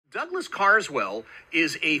Douglas Carswell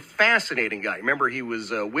is a fascinating guy. Remember, he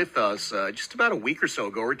was with us just about a week or so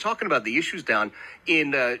ago. We're talking about the issues down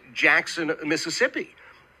in Jackson, Mississippi.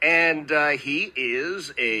 And he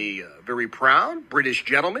is a very proud British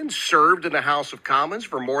gentleman, served in the House of Commons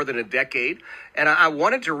for more than a decade. And I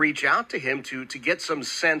wanted to reach out to him to get some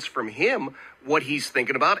sense from him what he's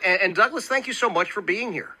thinking about. And Douglas, thank you so much for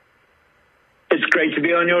being here. It's great to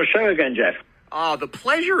be on your show again, Jeff. The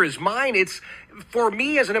pleasure is mine. It's, for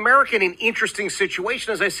me as an American, an interesting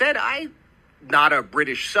situation. As I said, I'm not a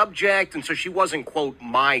British subject, and so she wasn't, quote,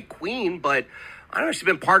 my queen, but I don't know, she's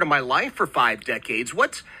been part of my life for 5 decades.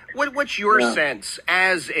 What's your sense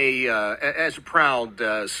as a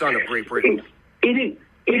proud son of Great Britain? It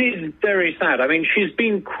is very sad. I mean, she's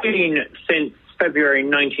been queen since February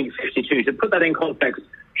 1952. To put that in context,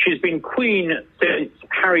 she's been queen since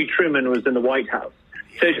Harry Truman was in the White House.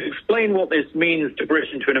 So to explain what this means to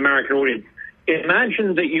Britain, to an American audience,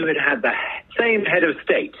 imagine that you had the same head of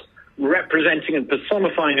state representing and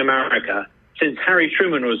personifying America since Harry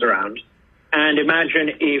Truman was around, and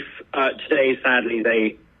imagine if today, sadly,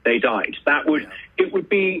 they died. It would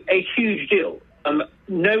be a huge deal.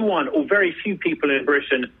 No one, or very few people in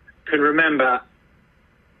Britain, can remember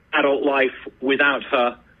adult life without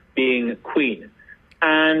her being queen.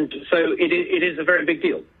 And so it is a very big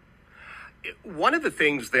deal. One of the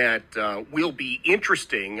things that will be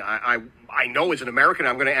interesting, I know as an American,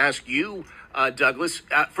 I'm going to ask you, Douglas,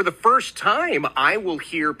 for the first time, I will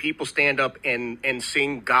hear people stand up and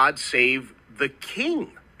sing God Save the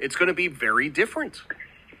King. It's going to be very different.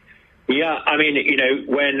 Yeah, I mean,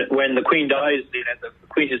 when the Queen dies, the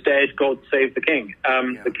Queen is dead, God save the King.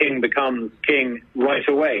 The King becomes King right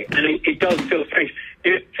away. And it does feel strange.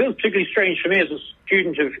 It feels particularly strange for me as a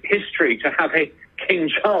student of history to have a King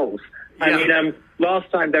Charles. I mean,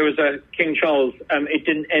 last time there was a King Charles, it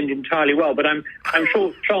didn't end entirely well, but I'm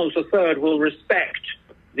sure Charles III will respect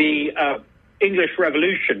the English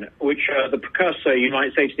Revolution, which the precursor, you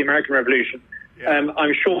might say, to the American Revolution.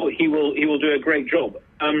 I'm sure he will do a great job.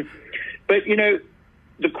 But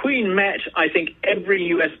the Queen met, I think, every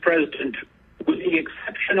U.S. president, with the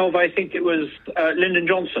exception of, I think it was Lyndon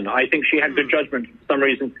Johnson. I think she had good judgment for some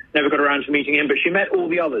reason, never got around to meeting him, but she met all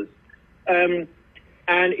the others. And,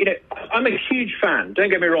 I'm a huge fan. Don't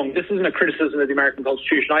get me wrong. This isn't a criticism of the American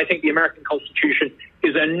Constitution. I think the American Constitution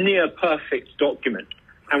is a near-perfect document.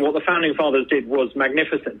 And what the Founding Fathers did was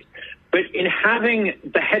magnificent. But in having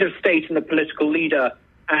the head of state and the political leader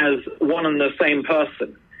as one and the same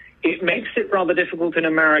person, it makes it rather difficult in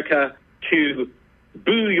America to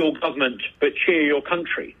boo your government but cheer your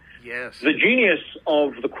country. Yes. The genius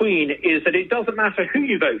of the Queen is that it doesn't matter who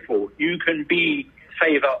you vote for. You can be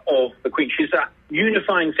favor of the Queen. She's a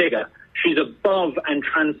unifying figure. She's above and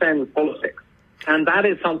transcends politics. And that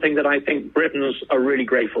is something that I think Britons are really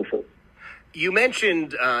grateful for. You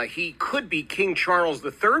mentioned he could be King Charles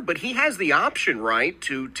III, but he has the option, right,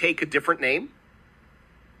 to take a different name?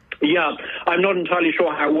 Yeah, I'm not entirely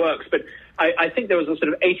sure how it works, but I think there was a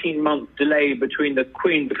sort of 18-month delay between the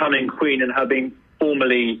Queen becoming Queen and her being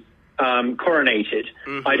formally coronated.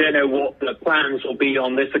 Mm-hmm. I don't know what the plans will be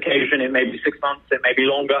on this occasion. It may be 6 months, it may be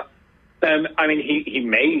longer. I mean, he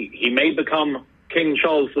may become King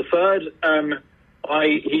Charles III.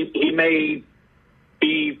 He may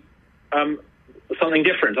be something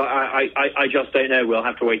different. I just don't know. We'll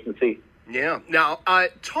have to wait and see. Yeah. Now,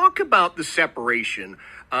 talk about the separation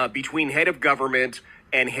between head of government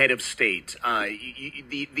and head of state.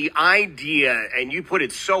 The idea, and you put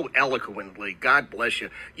it so eloquently, God bless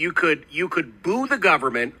you, you could boo the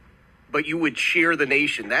government, but you would cheer the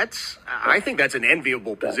nation. I think that's an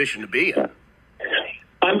enviable position to be in.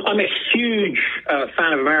 I'm a huge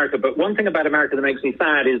fan of America, but one thing about America that makes me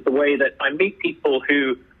sad is the way that I meet people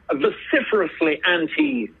who are vociferously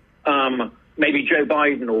anti maybe Joe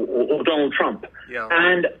Biden or Donald Trump. Yeah.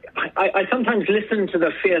 And I sometimes listen to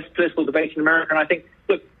the fierce political debate in America, and I think,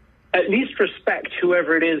 look, at least respect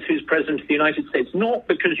whoever it is who's president of the United States, not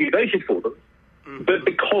because you voted for them, but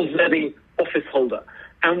because they're the office holder.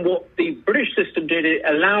 And what the British system did, it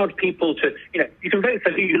allowed people to, you can vote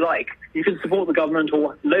for who you like, you can support the government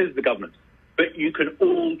or loathe the government, but you can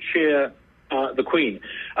all cheer the Queen.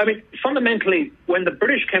 I mean, fundamentally, when the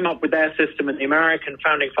British came up with their system and the American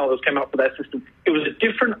Founding Fathers came up with their system, it was a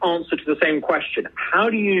different answer to the same question.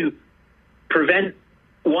 How do you prevent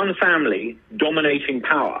one family dominating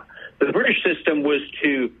power? The British system was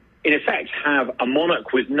to, in effect, have a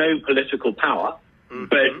monarch with no political power,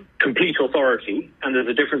 but complete authority, and there's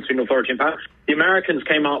a difference between authority and power. The Americans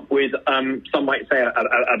came up with, some might say,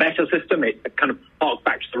 a better system. It kind of harks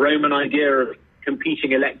back to the Roman idea of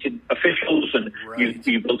competing elected officials, and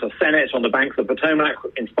you built a Senate on the banks of the Potomac,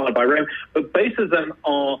 inspired by Rome. But both of them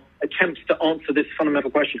are attempts to answer this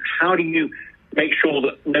fundamental question: how do you make sure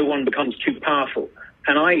that no one becomes too powerful?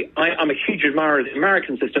 And I'm a huge admirer of the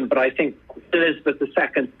American system, but I think Elizabeth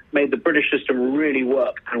II made the British system really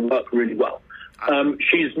work and work really well.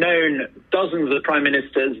 She's known dozens of prime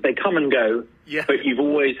ministers. They come and go, but you've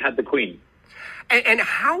always had the Queen. And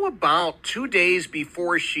how about 2 days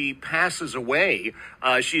before she passes away,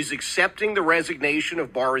 she's accepting the resignation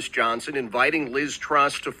of Boris Johnson, inviting Liz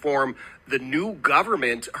Truss to form the new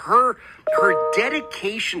government. Her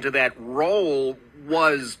dedication to that role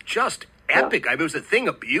was just epic. I mean, it was a thing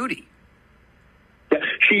of beauty. Yeah,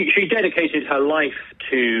 she dedicated her life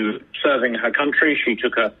to serving her country. She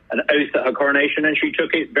took an oath at her coronation, and she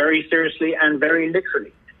took it very seriously and very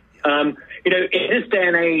literally. In this day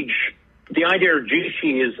and age, the idea of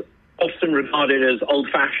duty is often regarded as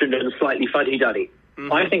old-fashioned and slightly fuddy-duddy.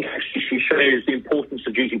 Mm-hmm. I think actually she shows the importance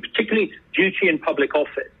of duty, particularly duty in public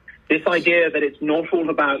office. This idea that it's not all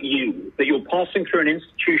about you, that you're passing through an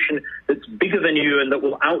institution that's bigger than you and that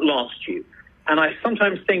will outlast you. And I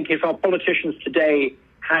sometimes think if our politicians today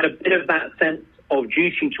had a bit of that sense of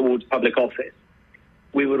duty towards public office,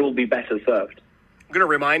 we would all be better served. I'm going to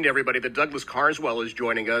remind everybody that Douglas Carswell is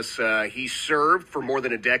joining us. He served for more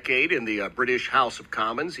than a decade in the British House of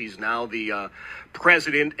Commons. He's now the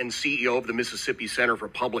president and CEO of the Mississippi Center for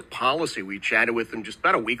Public Policy. We chatted with him just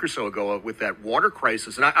about a week or so ago with that water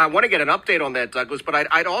crisis. And I want to get an update on that, Douglas, but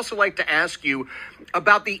I'd also like to ask you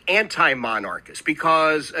about the anti-monarchists,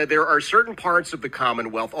 because there are certain parts of the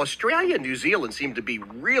Commonwealth, Australia and New Zealand seem to be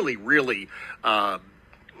really, really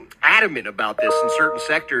adamant about this in certain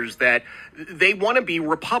sectors, that they want to be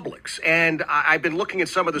republics. And I've been looking at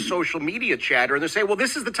some of the social media chatter, and they say, well,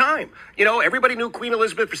 this is the time. You know, everybody knew Queen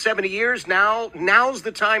Elizabeth for 70 years. Now's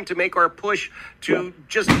the time to make our push to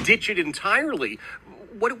just ditch it entirely.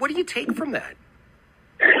 What do you take from that?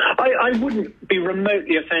 I wouldn't be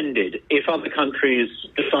remotely offended if other countries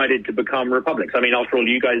decided to become republics. I mean, after all,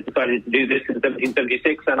 you guys decided to do this in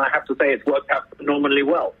 1776, and I have to say it's worked out phenomenally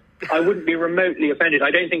well. I wouldn't be remotely offended.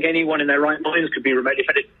 I don't think anyone in their right minds could be remotely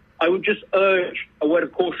offended. I would just urge a word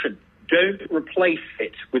of caution. Don't replace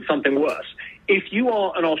it with something worse. If you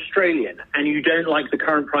are an Australian and you don't like the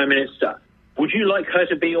current Prime Minister, would you like her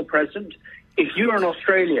to be your president? If you're an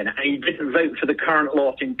Australian and you didn't vote for the current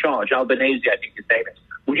lot in charge, Albanese, I think his name is,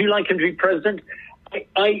 would you like him to be president?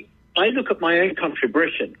 I look at my own country,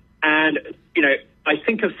 Britain, and, I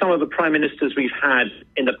think of some of the prime ministers we've had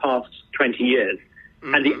in the past 20 years.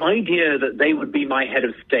 Mm-hmm. And the idea that they would be my head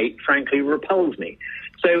of state, frankly, repels me.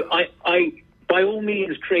 So I by all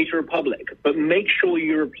means, create a republic, but make sure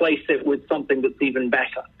you replace it with something that's even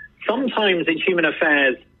better. Sometimes in human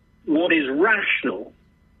affairs, what is rational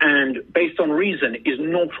and based on reason is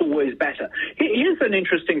not always better. Here's an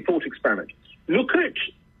interesting thought experiment. Look at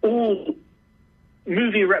all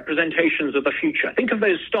movie representations of the future. Think of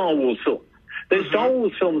those Star Wars films. Those Star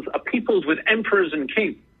Wars films are peopled with emperors and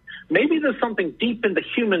kings. Maybe there's something deep in the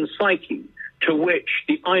human psyche to which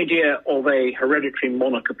the idea of a hereditary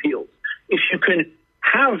monarch appeals. If you can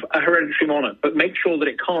have a hereditary monarch, but make sure that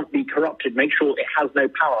it can't be corrupted, make sure it has no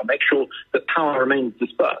power, make sure that power remains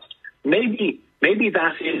dispersed, maybe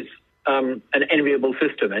that is an enviable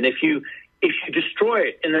system. And if you destroy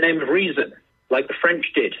it in the name of reason, like the French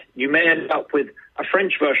did, you may end up with a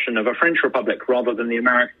French version of a French republic rather than the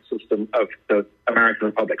American system of the American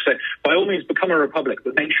republic. So by all means, become a republic,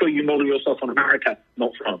 but make sure you model yourself on America,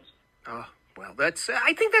 not France. Well,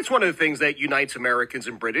 I think that's one of the things that unites Americans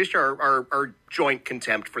and British, our joint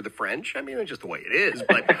contempt for the French. I mean, it's just the way it is.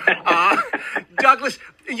 But Douglas,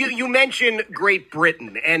 you mentioned Great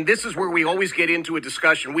Britain, and this is where we always get into a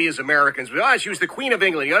discussion, we as Americans. She was the Queen of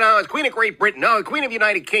England. It's Queen of Great Britain. No, the Queen of the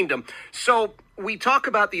United Kingdom. So we talk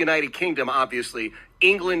about the United Kingdom, obviously,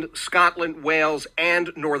 England, Scotland, Wales,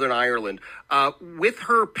 and Northern Ireland. With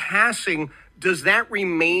her passing, does that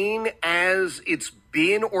remain as it's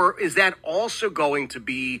been, or is that also going to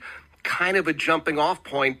be kind of a jumping off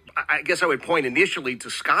point? I guess I would point initially to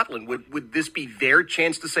Scotland. Would this be their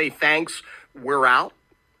chance to say, thanks, we're out?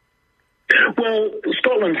 Well,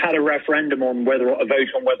 Scotland had a referendum on a vote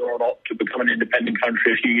on whether or not to become an independent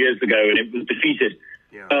country a few years ago, and it was defeated.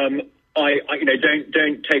 Yeah.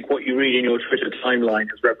 Don't take what you read in your Twitter timeline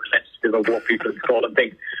as representative of what people in Scotland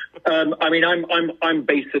think. I'm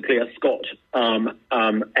basically a Scot,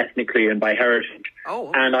 ethnically and by heritage. Oh,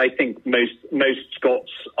 okay. And I think most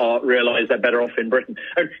Scots realise they're better off in Britain.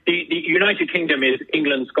 The United Kingdom is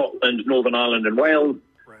England, Scotland, Northern Ireland, and Wales.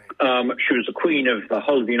 Right. She was the Queen of the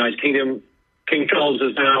whole of the United Kingdom. King Charles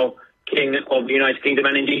has now King of the United Kingdom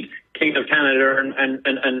and indeed King of Canada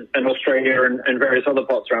and Australia and various other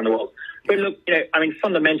parts around the world. But look, I mean,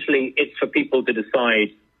 fundamentally, it's for people to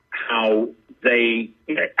decide how they,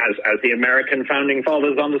 as the American founding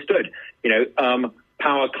fathers understood,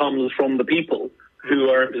 power comes from the people who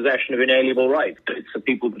are in possession of inalienable rights. It's for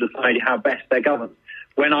people to decide how best they're governed.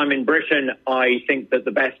 When I'm in Britain, I think that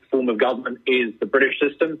the best form of government is the British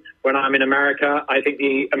system. When I'm in America, I think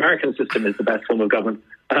the American system is the best form of government.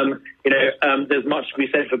 There's much to be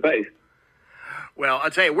said for both. Well,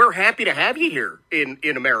 I'll tell you, we're happy to have you here in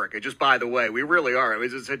America, just by the way. We really are. I mean,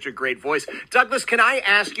 it's such a great voice. Douglas, can I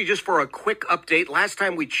ask you just for a quick update? Last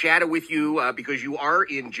time we chatted with you, because you are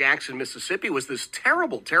in Jackson, Mississippi, was this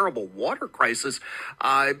terrible, terrible water crisis.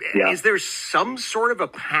 Is there some sort of a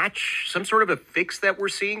patch, some sort of a fix that we're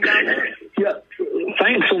seeing down there? Yeah.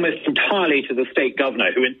 Thanks almost entirely to the state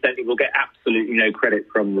governor, who incidentally will get absolutely no credit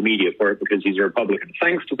from the media for it because he's a Republican.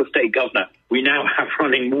 Thanks to the state governor, we now have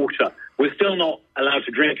running water. We're still not allowed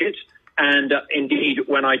to drink it. And indeed,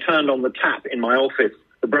 when I turned on the tap in my office,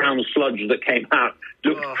 the brown sludge that came out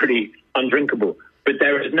looked pretty undrinkable. But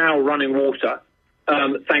there is now running water,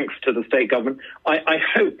 thanks to the state government. I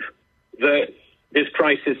hope that this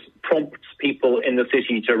crisis prompts people in the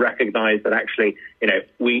city to recognize that actually,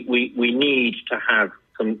 we need to have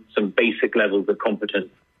some basic levels of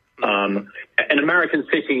competence. An American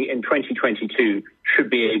city in 2022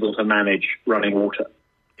 should be able to manage running water.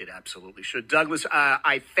 It absolutely should. Douglas,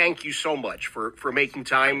 I thank you so much for making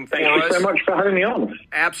time for us. Thank you so much for having me on.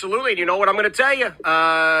 Absolutely. And you know what I'm going to tell you?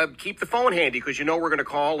 Keep the phone handy because we're going to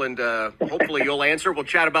call and hopefully you'll answer. We'll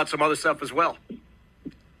chat about some other stuff as well.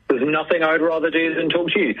 There's nothing I would rather do than talk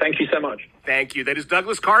to you. Thank you so much. Thank you. That is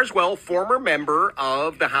Douglas Carswell, former member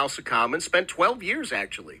of the House of Commons, spent 12 years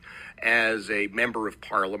actually as a member of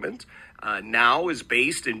Parliament. Now is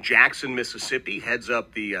based in Jackson, Mississippi, heads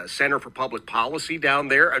up the Center for Public Policy down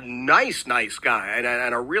there. A nice guy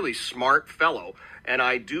and a really smart fellow. And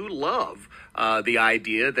I do love the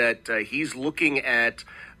idea that he's looking at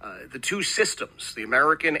the two systems, the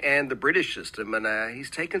American and the British system, and he's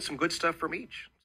taken some good stuff from each.